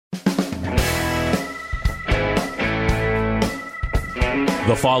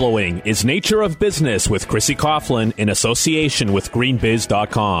The following is Nature of Business with Chrissy Coughlin in association with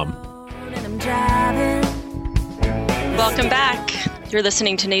greenbiz.com. Welcome back. You're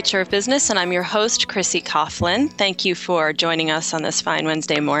listening to Nature of Business, and I'm your host, Chrissy Coughlin. Thank you for joining us on this fine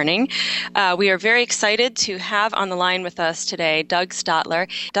Wednesday morning. We are very excited to have on the line with us today Doug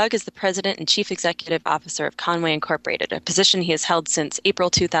Stotlar. Doug is the President and Chief Executive Officer of Conway Incorporated, a position he has held since April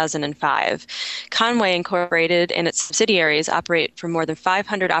 2005. Conway Incorporated and its subsidiaries operate from more than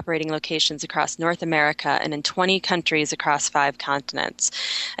 500 operating locations across North America and in 20 countries across 5 continents.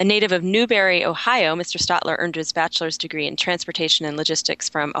 A native of Newberry, Ohio, Mr. Stotlar earned his bachelor's degree in transportation and logistics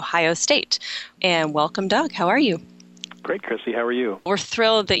from Ohio State. And welcome, Doug. How are you? Great, Chrissy. How are you? We're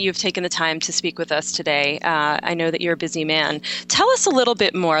thrilled that you've taken the time to speak with us today. I know that you're a busy man. Tell us a little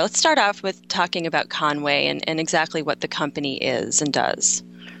bit more. Let's start off with talking about Conway and exactly what the company is and does.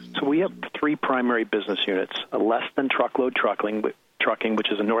 So we have 3 primary business units. A less than truckload trucking,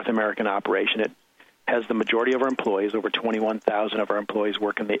 which is a North American operation. It has the majority of our employees, over 21,000 of our employees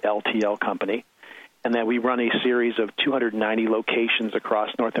work in the LTL company. And then we run a series of 290 locations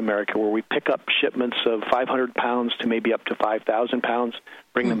across North America where we pick up shipments of 500 pounds to maybe up to 5,000 pounds,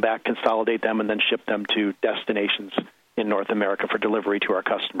 bring them back, consolidate them, and then ship them to destinations in North America for delivery to our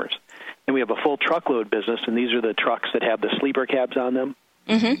customers. And we have a full truckload business, and these are the trucks that have the sleeper cabs on them.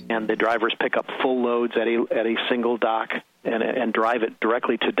 Mm-hmm. And the drivers pick up full loads at a single dock and drive it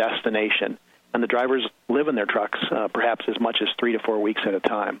directly to destination. And the drivers live in their trucks perhaps as much as 3 to 4 weeks at a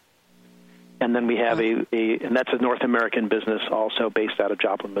time. And then we have and that's a North American business also based out of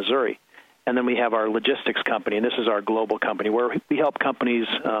Joplin, Missouri. And then we have our logistics company, and this is our global company, where we help companies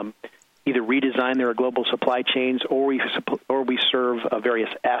either redesign their global supply chains or we serve various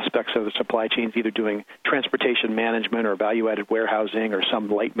aspects of the supply chains, either doing transportation management or value-added warehousing or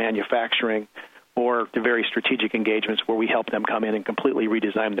some light manufacturing, or the very strategic engagements where we help them come in and completely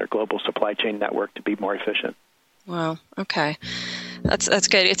redesign their global supply chain network to be more efficient. Wow. Okay. That's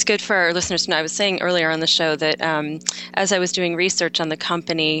good. It's good for our listeners to know. I was saying earlier on the show that as I was doing research on the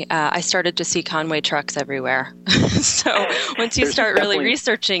company, I started to see Conway trucks everywhere. So once you start really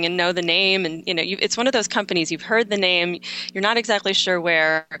researching and know the name, and it's one of those companies, you've heard the name, you're not exactly sure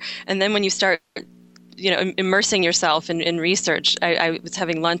where, and then when you start immersing yourself in research. I was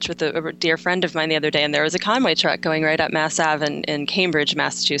having lunch with a dear friend of mine the other day, and there was a Conway truck going right up Mass Ave in Cambridge,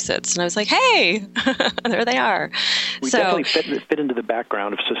 Massachusetts. And I was like, hey, there they are. We definitely fit into the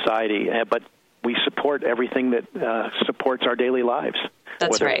background of society, but we support everything that supports our daily lives.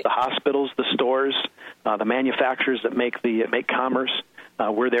 That's Whether right. It's the hospitals, the stores, the manufacturers that make commerce,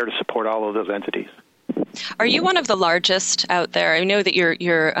 we're there to support all of those entities. Are you one of the largest out there? I know that you're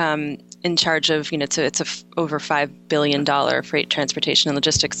in charge of, it's a over $5 billion freight transportation and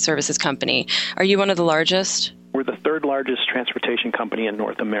logistics services company. Are you one of the largest? We're the 3rd largest transportation company in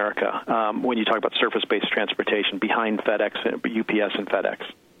North America when you talk about surface-based transportation, behind FedEx, UPS, and FedEx.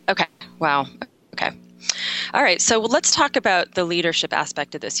 Okay. Wow. Okay. All right. So let's talk about the leadership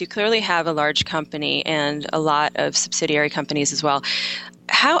aspect of this. You clearly have a large company and a lot of subsidiary companies as well.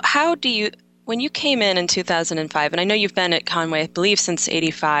 How do you... When you came in 2005, and I know you've been at Conway, I believe, since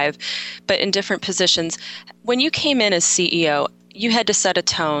 '85, but in different positions, when you came in as CEO, you had to set a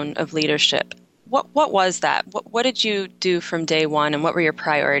tone of leadership. What was that? What did you do from day one, and what were your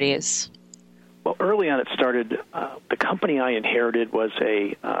priorities? Well, early on it started, the company I inherited was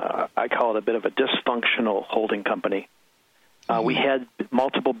I call it a bit of a dysfunctional holding company. We had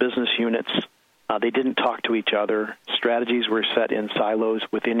multiple business units. They didn't talk to each other. Strategies were set in silos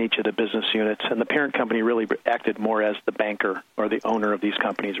within each of the business units, and the parent company really acted more as the banker or the owner of these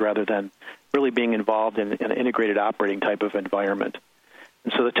companies rather than really being involved in an integrated operating type of environment.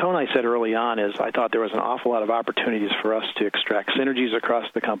 And so the tone I set early on is I thought there was an awful lot of opportunities for us to extract synergies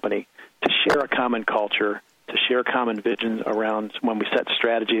across the company, to share a common culture, to share common visions around when we set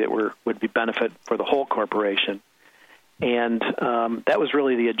strategy that would be benefit for the whole corporation. And that was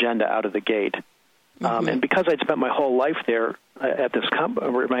really the agenda out of the gate. And because I'd spent my whole life there at this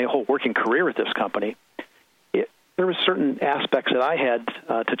my whole working career at this company, there were certain aspects that I had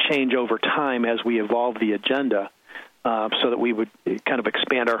to change over time as we evolved the agenda so that we would kind of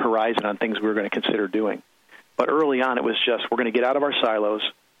expand our horizon on things we were going to consider doing. But early on, it was just, we're going to get out of our silos,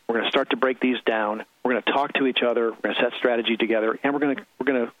 we're going to start to break these down, we're going to talk to each other, we're going to set strategy together, and we're going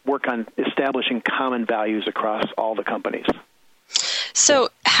to work on establishing common values across all the companies. So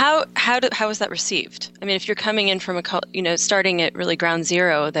how was that received? I mean, if you're coming in from starting at really ground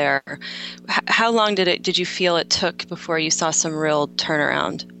zero there, how long did you feel it took before you saw some real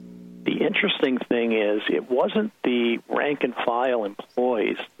turnaround? The interesting thing is it wasn't the rank and file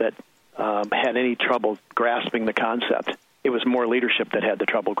employees that had any trouble grasping the concept. It was more leadership that had the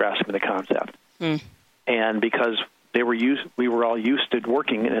trouble grasping the concept. And because we were all used to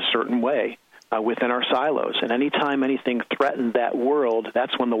working in a certain way within our silos. And anytime anything threatened that world,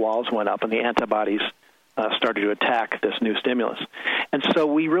 that's when the walls went up and the antibodies started to attack this new stimulus. And so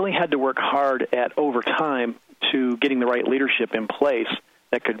we really had to work hard at, over time, to getting the right leadership in place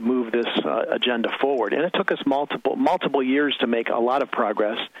that could move this agenda forward. And it took us multiple years to make a lot of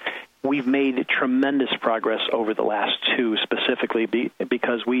progress. We've made tremendous progress over the last two, specifically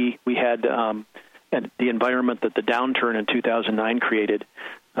because we had the environment that the downturn in 2009 created,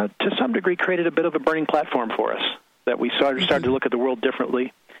 to some degree, created a bit of a burning platform for us, that we started to look at the world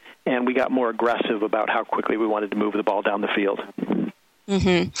differently, and we got more aggressive about how quickly we wanted to move the ball down the field.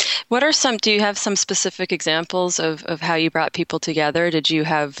 Do you have some specific examples of how you brought people together? Did you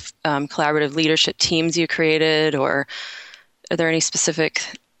have collaborative leadership teams you created, or are there any specific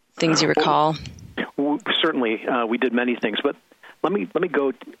things you recall? Certainly, we did many things, but let me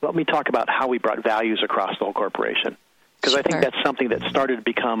talk about how we brought values across the whole corporation, because I think that's something that started to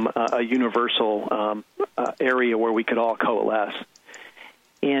become a universal area where we could all coalesce.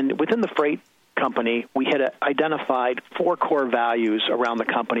 And within the freight company, we had identified 4 core values around the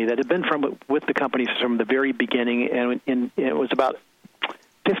company that had been with the company from the very beginning, and it was about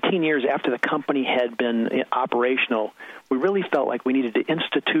 15 years after the company had been operational. We really felt like we needed to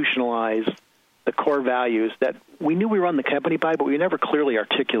institutionalize the core values that we knew we run the company by, but we never clearly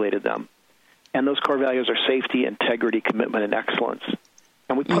articulated them. And those core values are safety, integrity, commitment, and excellence.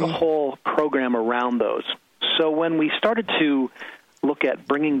 And we put a whole program around those. So when we started to look at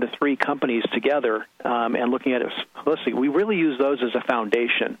bringing the 3 companies together and looking at it holistically, we really used those as a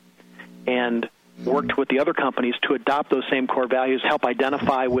foundation and worked with the other companies to adopt those same core values, help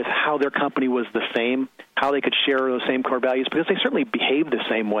identify with how their company was the same, how they could share those same core values, because they certainly behaved the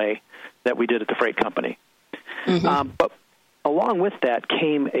same way that we did at the freight company. But along with that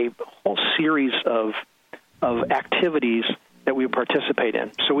came a whole series of activities that we would participate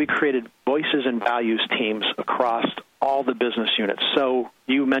in. So we created voices and values teams across all the business units. So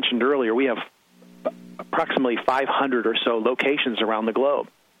you mentioned earlier, we have approximately 500 or so locations around the globe.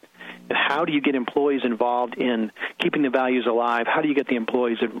 And how do you get employees involved in keeping the values alive? How do you get the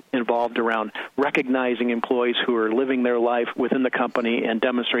employees involved around recognizing employees who are living their life within the company and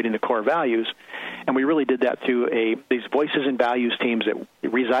demonstrating the core values? And we really did that through these voices and values teams that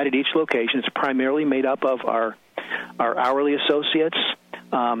reside at each location. It's primarily made up of our hourly associates,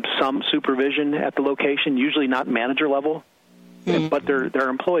 some supervision at the location, usually not manager level, but they're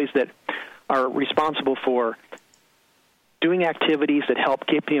employees that are responsible for doing activities that help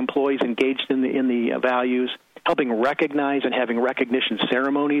keep the employees engaged in the values, helping recognize and having recognition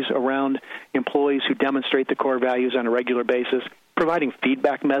ceremonies around employees who demonstrate the core values on a regular basis, providing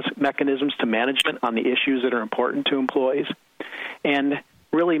feedback mechanisms to management on the issues that are important to employees, and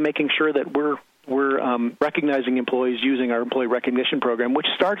really making sure that we're recognizing employees using our employee recognition program, which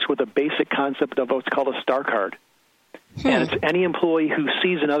starts with a basic concept of what's called a star card. And it's any employee who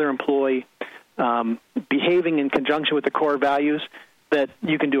sees another employee behaving in conjunction with the core values, that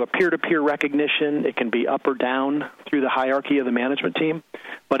you can do a peer-to-peer recognition. It can be up or down through the hierarchy of the management team,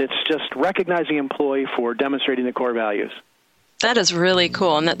 but it's just recognizing an employee for demonstrating the core values. That is really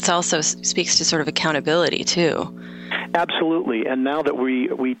cool, and that also speaks to sort of accountability, too. Absolutely, and now that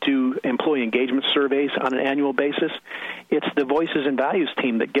we do employee engagement surveys on an annual basis, it's the Voices and Values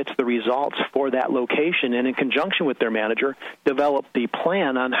team that gets the results for that location, and in conjunction with their manager, develop the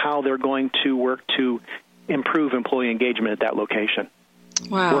plan on how they're going to work to improve employee engagement at that location.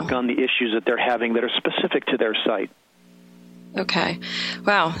 Wow. Work on the issues that they're having that are specific to their site. Okay.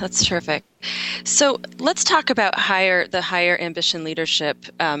 Wow, that's terrific. So let's talk about the higher ambition leadership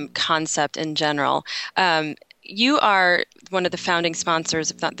concept in general. You are one of the founding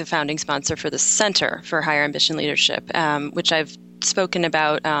sponsors, if not the founding sponsor, for the Center for Higher Ambition Leadership, which I've spoken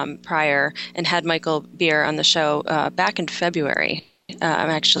about prior and had Michael Beer on the show back in February.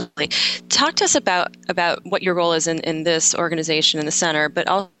 Actually, talk to us about what your role is in this organization in the center, but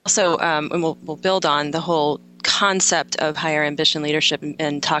also, and we'll build on the whole concept of higher ambition leadership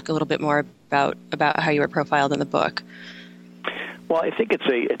and talk a little bit more about how you were profiled in the book. Well, I think it's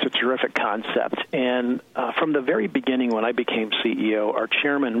a terrific concept, and from the very beginning when I became CEO, our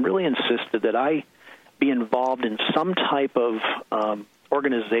chairman really insisted that I be involved in some type of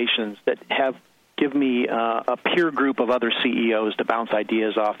organizations that give me a peer group of other CEOs to bounce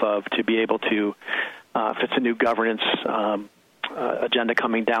ideas off of, to be able to, if it's a new governance agenda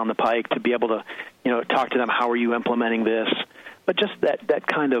coming down the pike, to be able to, talk to them, how are you implementing this? But just that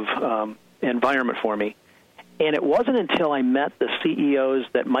kind of environment for me. And it wasn't until I met the CEOs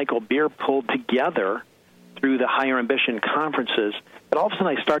that Michael Beer pulled together through the Higher Ambition conferences, that all of a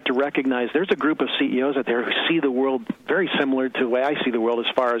sudden I start to recognize there's a group of CEOs out there who see the world very similar to the way I see the world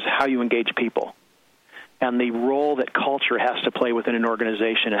as far as how you engage people and the role that culture has to play within an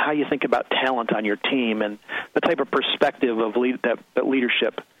organization and how you think about talent on your team and the type of perspective of that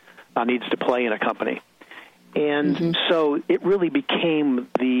leadership needs to play in a company. And so it really became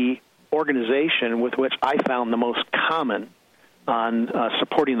the organization with which I found the most common on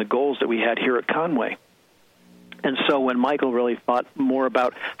supporting the goals that we had here at Conway. And so when Michael really thought more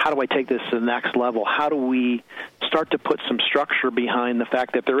about how do I take this to the next level, how do we start to put some structure behind the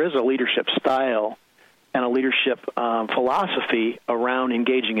fact that there is a leadership style and a leadership philosophy around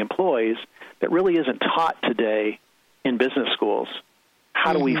engaging employees that really isn't taught today in business schools.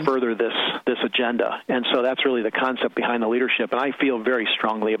 How do we further this agenda? And so that's really the concept behind the leadership, and I feel very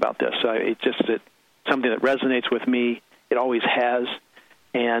strongly about this. It's something that resonates with me. It always has,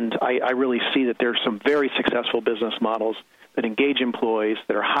 and I really see that there's some very successful business models that engage employees,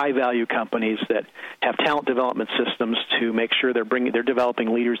 that are high-value companies, that have talent development systems to make sure they're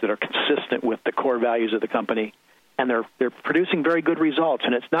developing leaders that are consistent with the core values of the company, and they're producing very good results.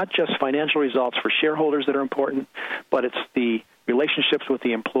 And it's not just financial results for shareholders that are important, but it's the relationships with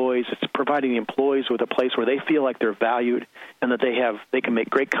the employees. It's providing the employees with a place where they feel like they're valued and that they can make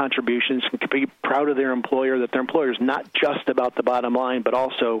great contributions and can be proud of their employer, that their employer is not just about the bottom line, but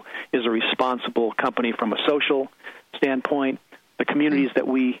also is a responsible company from a social standpoint. The communities that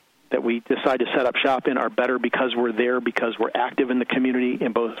we decide to set up shop in are better because we're there, because we're active in the community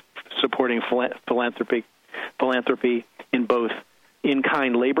in both supporting philanthropy in both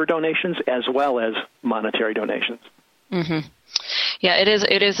in-kind labor donations as well as monetary donations. Yeah, it is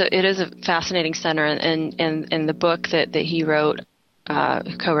a fascinating center, and the book that he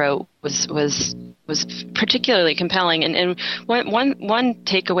co-wrote was particularly compelling. And one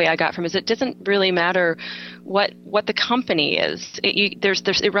takeaway I got from it doesn't really matter what the company is.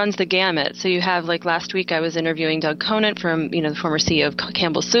 It runs the gamut. So you have, like last week I was interviewing Doug Conant from the former CEO of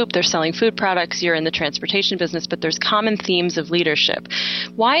Campbell's Soup. They're selling food products. You're in the transportation business, but there's common themes of leadership.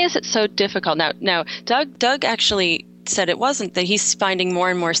 Why is it so difficult? Now Doug actually said it wasn't, that he's finding more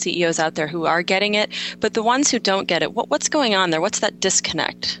and more CEOs out there who are getting it, but the ones who don't get it, what's going on there? What's that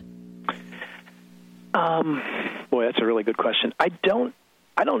disconnect? Boy, that's a really good question. I don't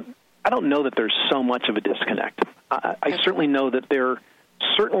know that there's so much of a disconnect. I certainly know that there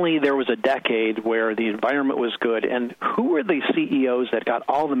was a decade where the environment was good, and who were the CEOs that got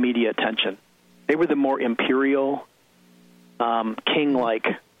all the media attention? They were the more imperial, king-like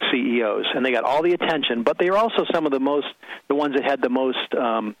CEOs, and they got all the attention, but they were also some of the ones that had the most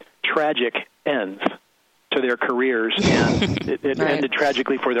tragic ends to their careers, and it ended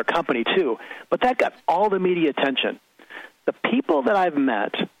tragically for their company too. But that got all the media attention. The people that I've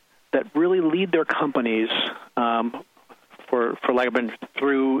met that really lead their companies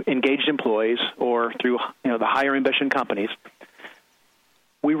through engaged employees or through the higher ambition companies,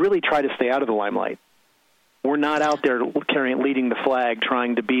 we really try to stay out of the limelight. We're not out there leading the flag,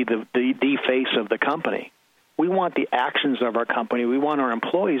 trying to be the face of the company. We want the actions of our company. We want our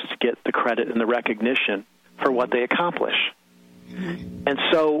employees to get the credit and the recognition for what they accomplish. And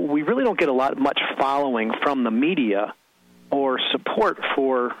so we really don't get much following from the media or support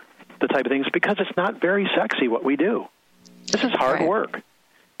for the type of things because it's not very sexy what we do. This is hard work,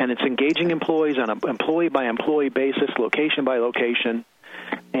 and it's engaging employees on an employee-by-employee basis, location by location,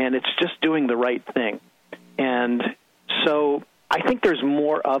 and it's just doing the right thing. And so I think there's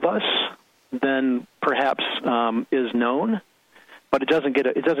more of us than perhaps is known, but it doesn't get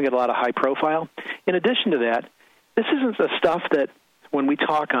a lot of high profile. In addition to that, this isn't the stuff that when we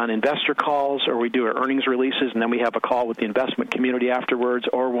talk on investor calls or we do our earnings releases and then we have a call with the investment community afterwards,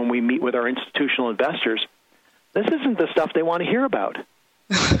 or when we meet with our institutional investors, this isn't the stuff they want to hear about.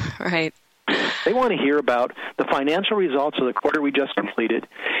 Right. They want to hear about the financial results of the quarter we just completed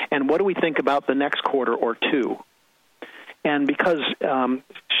and what do we think about the next quarter or two. And because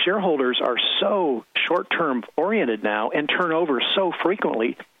shareholders are so short-term oriented now and turn over so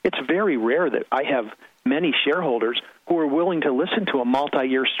frequently, it's very rare that I have many shareholders who are willing to listen to a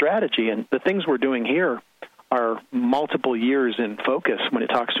multi-year strategy. And the things we're doing here are multiple years in focus when it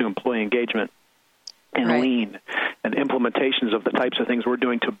talks to employee engagement and lean and implementations of the types of things we're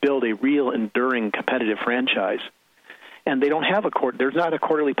doing to build a real enduring competitive franchise. And they don't have there's not a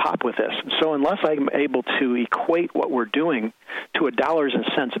quarterly pop with this. So unless I'm able to equate what we're doing to a dollars and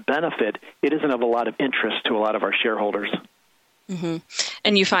cents benefit, it isn't of a lot of interest to a lot of our shareholders. Mm-hmm.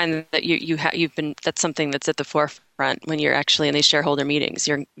 And you find that you've been, that's something that's at the forefront when you're actually in these shareholder meetings.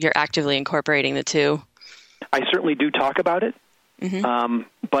 You're actively incorporating the two. I certainly do talk about it,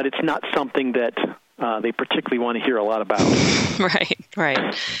 but it's not something that they particularly want to hear a lot about.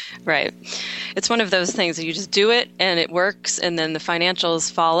 Right. It's one of those things that you just do it and it works, and then the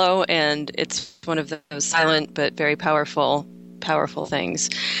financials follow, and it's one of those silent but very powerful things.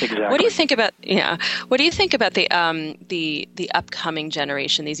 Exactly. What do you think about the upcoming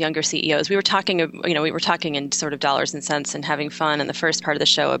generation, these younger CEOs? We were talking in sort of dollars and cents and having fun in the first part of the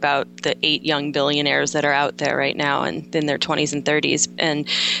show about the 8 young billionaires that are out there right now and in their 20s and 30s.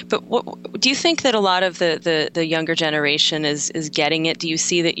 But what do you think that a lot of the younger generation is getting it? Do you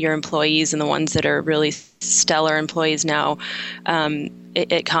see that your employees and the ones that are really stellar employees now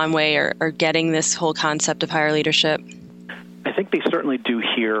at Conway are getting this whole concept of higher leadership? I think they certainly do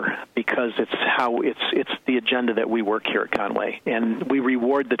here, because it's the agenda that we work here at Conway, and we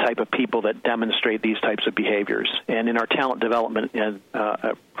reward the type of people that demonstrate these types of behaviors. And in our talent development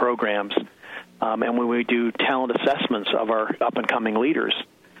programs, and when we do talent assessments of our up-and-coming leaders,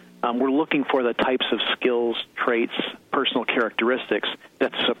 we're looking for the types of skills, traits, personal characteristics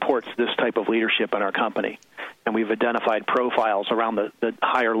that supports this type of leadership in our company. And we've identified profiles around the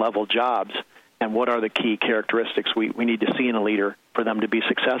higher-level jobs, and what are the key characteristics we need to see in a leader for them to be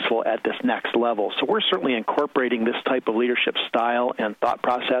successful at this next level. So we're certainly incorporating this type of leadership style and thought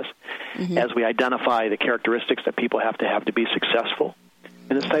process as we identify the characteristics that people have to be successful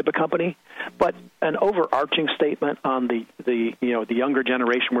in this type of company. But an overarching statement on the younger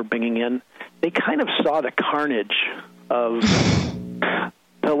generation we're bringing in, they kind of saw the carnage of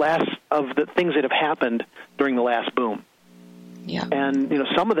the things that have happened during the last boom. Yeah. And,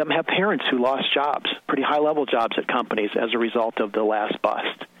 some of them have parents who lost jobs, pretty high-level jobs at companies as a result of the last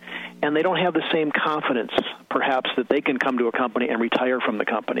bust. And they don't have the same confidence, perhaps, that they can come to a company and retire from the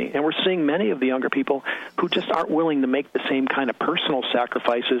company. And we're seeing many of the younger people who just aren't willing to make the same kind of personal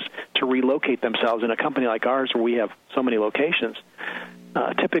sacrifices to relocate themselves in a company like ours where we have so many locations.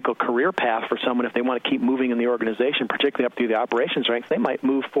 A typical career path for someone, if they want to keep moving in the organization, particularly up through the operations ranks, they might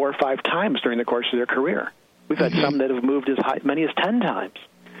move 4 or 5 times during the course of their career. We've had some that have moved as many as 10 times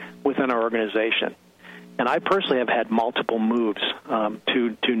within our organization. And I personally have had multiple moves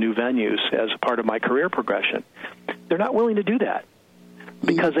to new venues as a part of my career progression. They're not willing to do that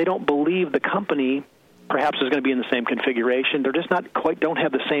because they don't believe the company perhaps is going to be in the same configuration. They're just don't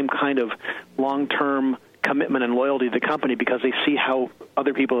have the same kind of long-term commitment and loyalty to the company because they see how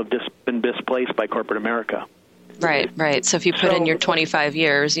other people have been displaced by corporate America. Right. So if you put in your 25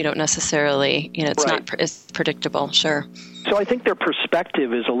 years, you don't necessarily, it's not as predictable, sure. So I think their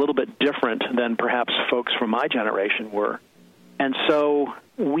perspective is a little bit different than perhaps folks from my generation were. And so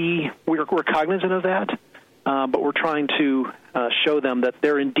we're cognizant of that, but we're trying to show them that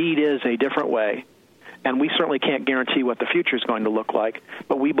there indeed is a different way. And we certainly can't guarantee what the future is going to look like,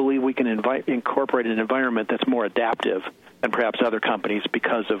 but we believe we can incorporate an environment that's more adaptive than perhaps other companies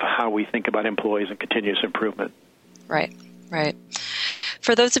because of how we think about employees and continuous improvement. Right.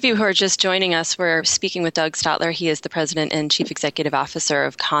 For those of you who are just joining us, we're speaking with Doug Stotlar. He is the President and Chief Executive Officer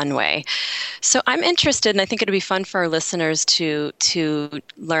of Conway. So I'm interested, and I think it would be fun for our listeners to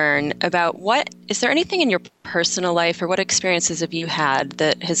learn about is there anything in your personal life or what experiences have you had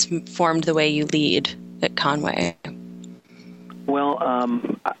that has formed the way you lead at Conway? Well,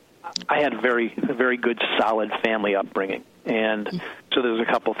 I had a very good, solid family upbringing. And so there's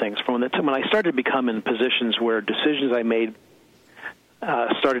a couple things. From the time when I started to become in positions where decisions I made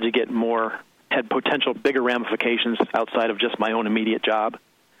started to get had potential bigger ramifications outside of just my own immediate job,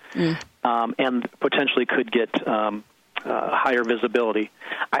 and potentially could get higher visibility.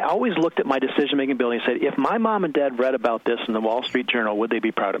 I always looked at my decision-making ability and said, if my mom and dad read about this in the Wall Street Journal, would they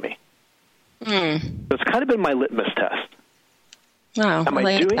be proud of me? So it's kind of been my litmus test. Wow, Am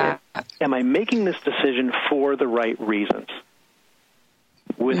I doing it? Am I making this decision for the right reasons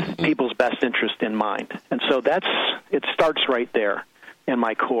with people's best interest in mind? And so it starts right there in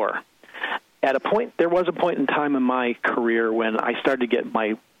my core. There was a point in time in my career when I started to get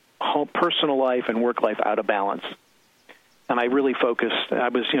my whole personal life and work life out of balance. And I really focused. I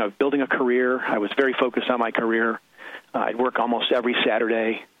was, building a career. I was very focused on my career. I'd work almost every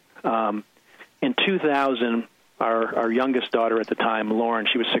Saturday. In 2000, our youngest daughter at the time, Lauren,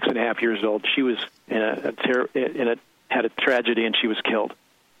 she was 6.5 years old. She was had a tragedy, and she was killed.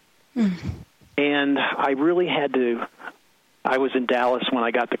 And I really had to. I was in Dallas when I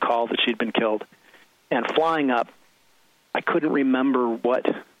got the call that she'd been killed, and flying up, I couldn't remember what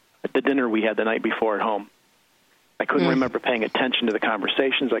the dinner we had the night before at home. I couldn't remember paying attention to the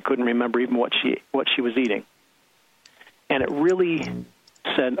conversations. I couldn't remember even what she was eating, and it really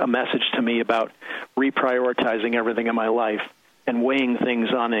sent a message to me about reprioritizing everything in my life and weighing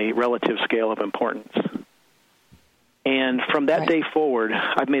things on a relative scale of importance. And from that day forward,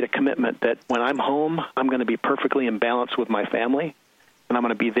 I've made a commitment that when I'm home, I'm going to be perfectly in balance with my family, and I'm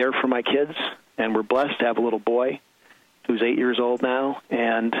going to be there for my kids. And we're blessed to have a little boy who's 8 years old now.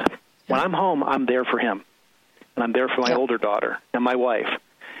 And when I'm home, I'm there for him. And I'm there for my older daughter and my wife.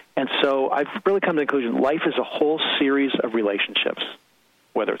 And so I've really come to the conclusion life is a whole series of relationships,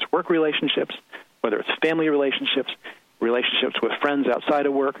 whether it's work relationships, whether it's family relationships, relationships with friends outside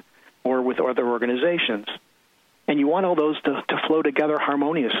of work, or with other organizations. And you want all those to flow together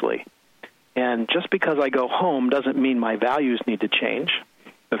harmoniously. And just because I go home doesn't mean my values need to change.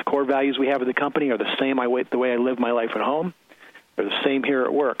 The core values we have at the company are the same the way I live my life at home. They're the same here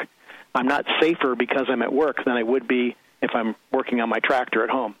at work. I'm not safer because I'm at work than I would be if I'm working on my tractor at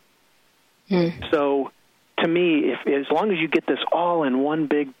home. So to me, as long as you get this all in one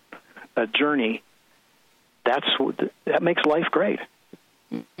big journey, that makes life great.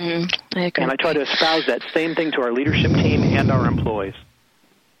 I agree. And I try to espouse that same thing to our leadership team and our employees.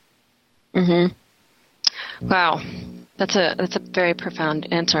 Wow. That's a very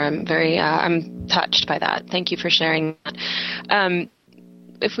profound answer. I'm touched by that. Thank you for sharing that.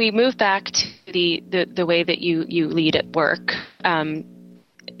 If we move back to the way that you lead at work,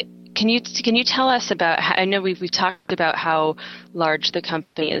 can you tell us about? I know we've talked about how large the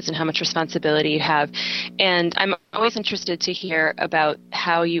company is and how much responsibility you have, and I'm always interested to hear about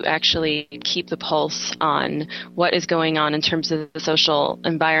how you actually keep the pulse on what is going on in terms of the social,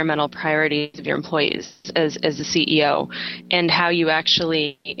 environmental priorities of your employees as a CEO, and how you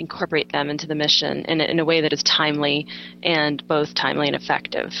actually incorporate them into the mission in a way that is timely and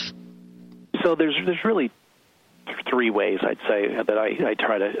effective. So there's really three ways I'd say that I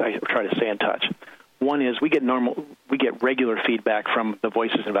try to stay in touch. One is we get regular feedback from the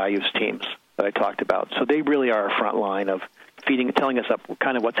Voices and Values teams that I talked about. So they really are our front line of telling us up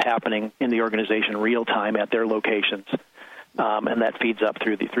kind of what's happening in the organization real time at their locations, and that feeds up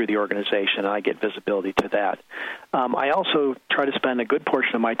through the organization. And I get visibility to that. I also try to spend a good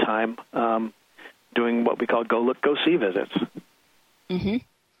portion of my time doing what we call go look, go see visits.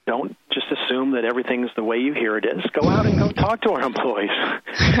 Don't just assume that everything's the way you hear it is. Go out and go talk to our employees.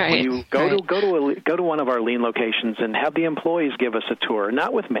 When you go to one of our lean locations and have the employees give us a tour,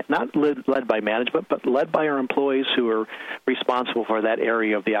 not led by management, but led by our employees who are responsible for that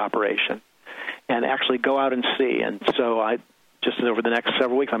area of the operation, and actually go out and see. And so I just over the next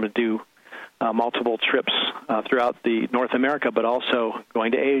several weeks, I'm going to do multiple trips throughout the North America, but also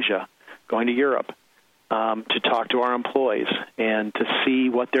going to Asia, going to Europe. To talk to our employees and to see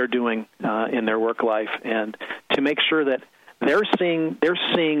what they're doing in their work life, and to make sure that they're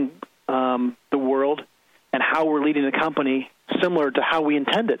seeing the world and how we're leading the company similar to how we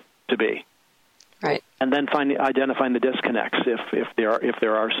intend it to be. Right. And then identifying the disconnects if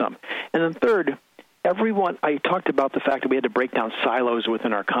there are some. And then third, I talked about the fact that we had to break down silos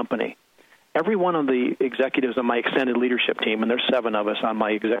within our company. Every one of the executives on my extended leadership team, and there's 7 of us on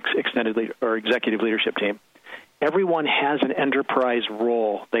my executive leadership team, everyone has an enterprise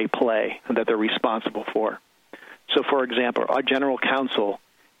role they play and that they're responsible for. So, for example, our general counsel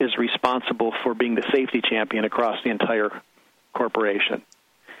is responsible for being the safety champion across the entire corporation.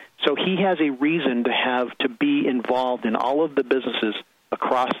 So he has a reason to be involved in all of the businesses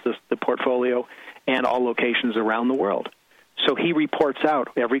across the portfolio and all locations around the world. So he reports out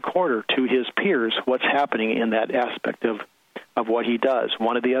every quarter to his peers what's happening in that aspect of what he does.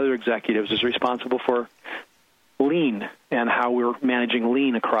 One of the other executives is responsible for lean and how we're managing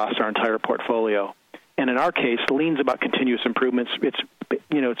lean across our entire portfolio. And in our case, lean's about continuous improvements.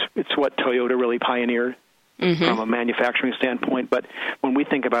 It's what Toyota really pioneered from a manufacturing standpoint. But when we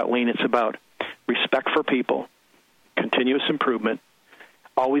think about lean, it's about respect for people, continuous improvement,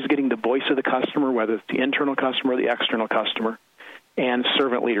 always getting the voice of the customer, whether it's the internal customer or the external customer, and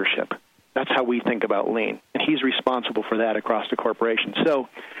servant leadership. That's how we think about lean. And he's responsible for that across the corporation. So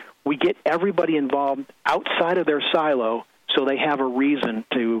we get everybody involved outside of their silo so they have a reason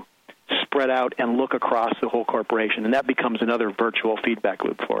to spread out and look across the whole corporation. And that becomes another virtual feedback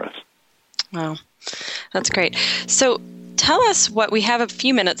loop for us. Wow. That's great. So tell us we have a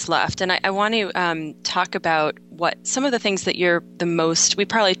few minutes left, and I want to talk about what some of the things that you're the most, we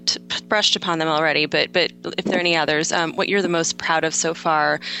probably brushed upon them already, but if there are any others, what you're the most proud of so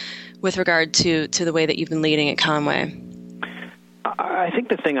far with regard to the way that you've been leading at Conway. I think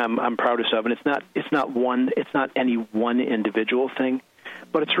the thing I'm proudest of, and it's not any one individual thing,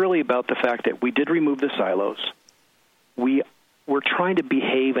 but it's really about the fact that we did remove the silos. We're trying to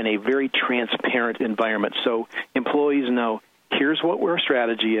behave in a very transparent environment. So employees know, here's what our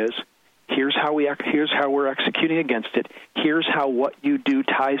strategy is, Here's how we're executing against it. Here's how what you do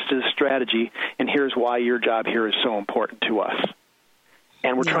ties to the strategy, and here's why your job here is so important to us.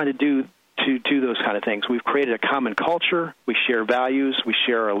 And we're trying to do those kind of things. We've created a common culture. We share values. We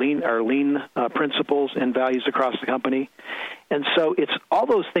share our lean principles and values across the company. And so it's all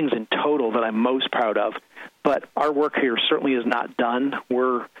those things in total that I'm most proud of. But our work here certainly is not done.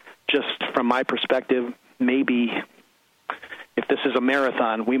 We're just, from my perspective, maybe if this is a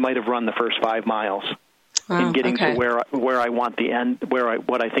marathon, we might have run the first 5 miles in getting to where I want the end,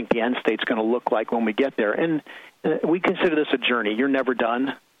 what I think the end state's going to look like when we get there. And we consider this a journey. You're never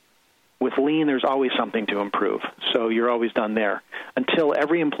done. With lean, there's always something to improve, so you're always done there. Until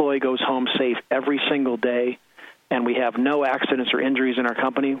every employee goes home safe every single day and we have no accidents or injuries in our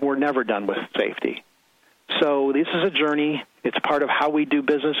company, we're never done with safety. So this is a journey. It's part of how we do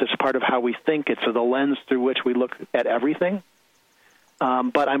business. It's part of how we think. It's the lens through which we look at everything.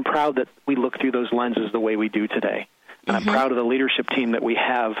 But I'm proud that we look through those lenses the way we do today. And I'm proud of the leadership team that we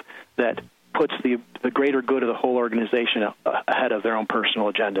have that puts the greater good of the whole organization ahead of their own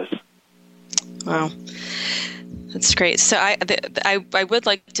personal agendas. Wow. That's great. So I would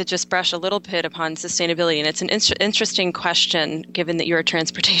like to just brush a little bit upon sustainability, and it's an interesting question given that you're a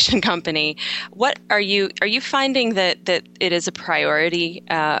transportation company. What are you finding that it is a priority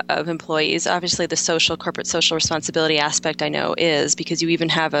of employees? Obviously, the corporate social responsibility aspect I know is, because you even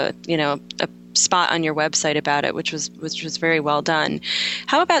have a spot on your website about it, which was very well done.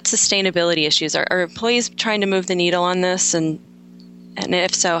 How about sustainability issues? Are employees trying to move the needle on this, and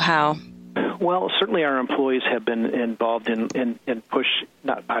if so, how? Well, certainly our employees have been involved in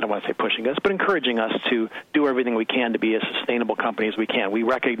I don't want to say pushing us, but encouraging us to do everything we can to be as sustainable company as we can. We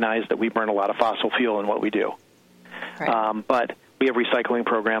recognize that we burn a lot of fossil fuel in what we do. Right. But we have recycling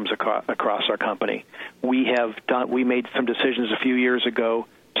programs across our company. We made some decisions a few years ago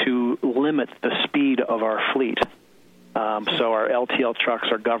to limit the speed of our fleet. So our LTL trucks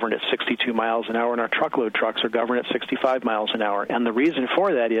are governed at 62 miles an hour, and our truckload trucks are governed at 65 miles an hour. And the reason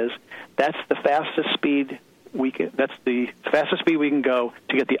for that is that's the fastest speed we can go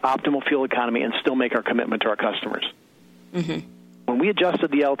to get the optimal fuel economy and still make our commitment to our customers. Mm-hmm. When we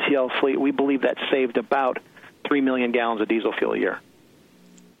adjusted the LTL fleet, we believe that saved about 3 million gallons of diesel fuel a year.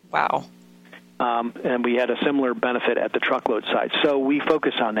 Wow. And we had a similar benefit at the truckload side. So we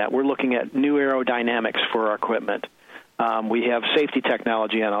focus on that. We're looking at new aerodynamics for our equipment. We have safety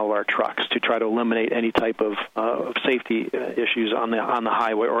technology on all of our trucks to try to eliminate any type of safety issues on the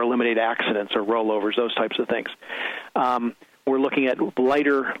highway, or eliminate accidents or rollovers, those types of things. We're looking at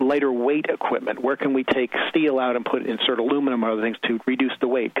lighter weight equipment. Where can we take steel out and insert aluminum or other things to reduce the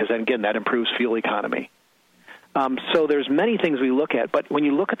weight? Because, again, that improves fuel economy. So there's many things we look at, but when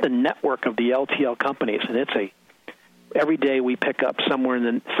you look at the network of the LTL companies, and every day we pick up somewhere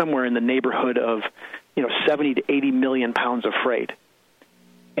in the neighborhood of 70 to 80 million pounds of freight,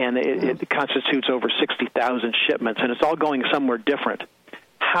 and it constitutes over 60,000 shipments, and it's all going somewhere different.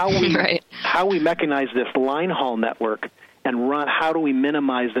 How we mechanize this line haul network and how do we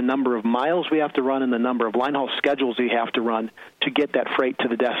minimize the number of miles we have to run and the number of line haul schedules we have to run to get that freight to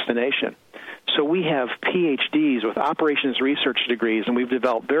the destination? So we have PhDs with operations research degrees, and we've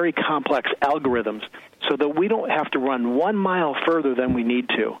developed very complex algorithms so that we don't have to run 1 mile further than we need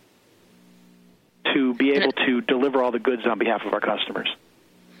to be able to deliver all the goods on behalf of our customers.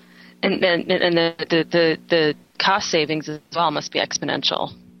 And the cost savings as well must be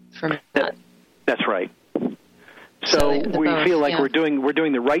exponential from that. That's right. So we feel like we're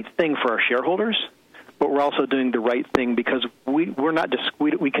doing the right thing for our shareholders, but we're also doing the right thing because we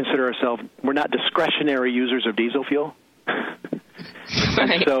consider ourselves, we're not discretionary users of diesel fuel.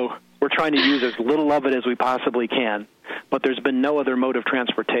 And so we're trying to use as little of it as we possibly can, but there's been no other mode of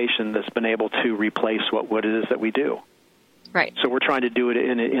transportation that's been able to replace what it is that we do. Right. So we're trying to do it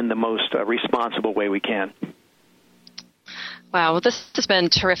in the most responsible way we can. Wow. Well, this has been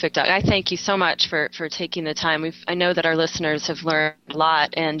terrific, Doug. I thank you so much for taking the time. I know that our listeners have learned a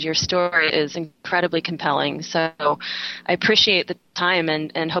lot, and your story is incredibly compelling. So I appreciate the time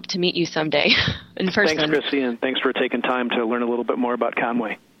and hope to meet you someday in person. Thanks, Chrissy, and thanks for taking time to learn a little bit more about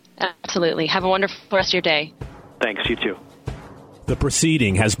Conway. Absolutely. Have a wonderful rest of your day. Thanks. You too. The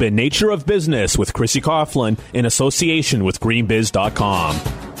proceeding has been Nature of Business with Chrissy Coughlin in association with greenbiz.com.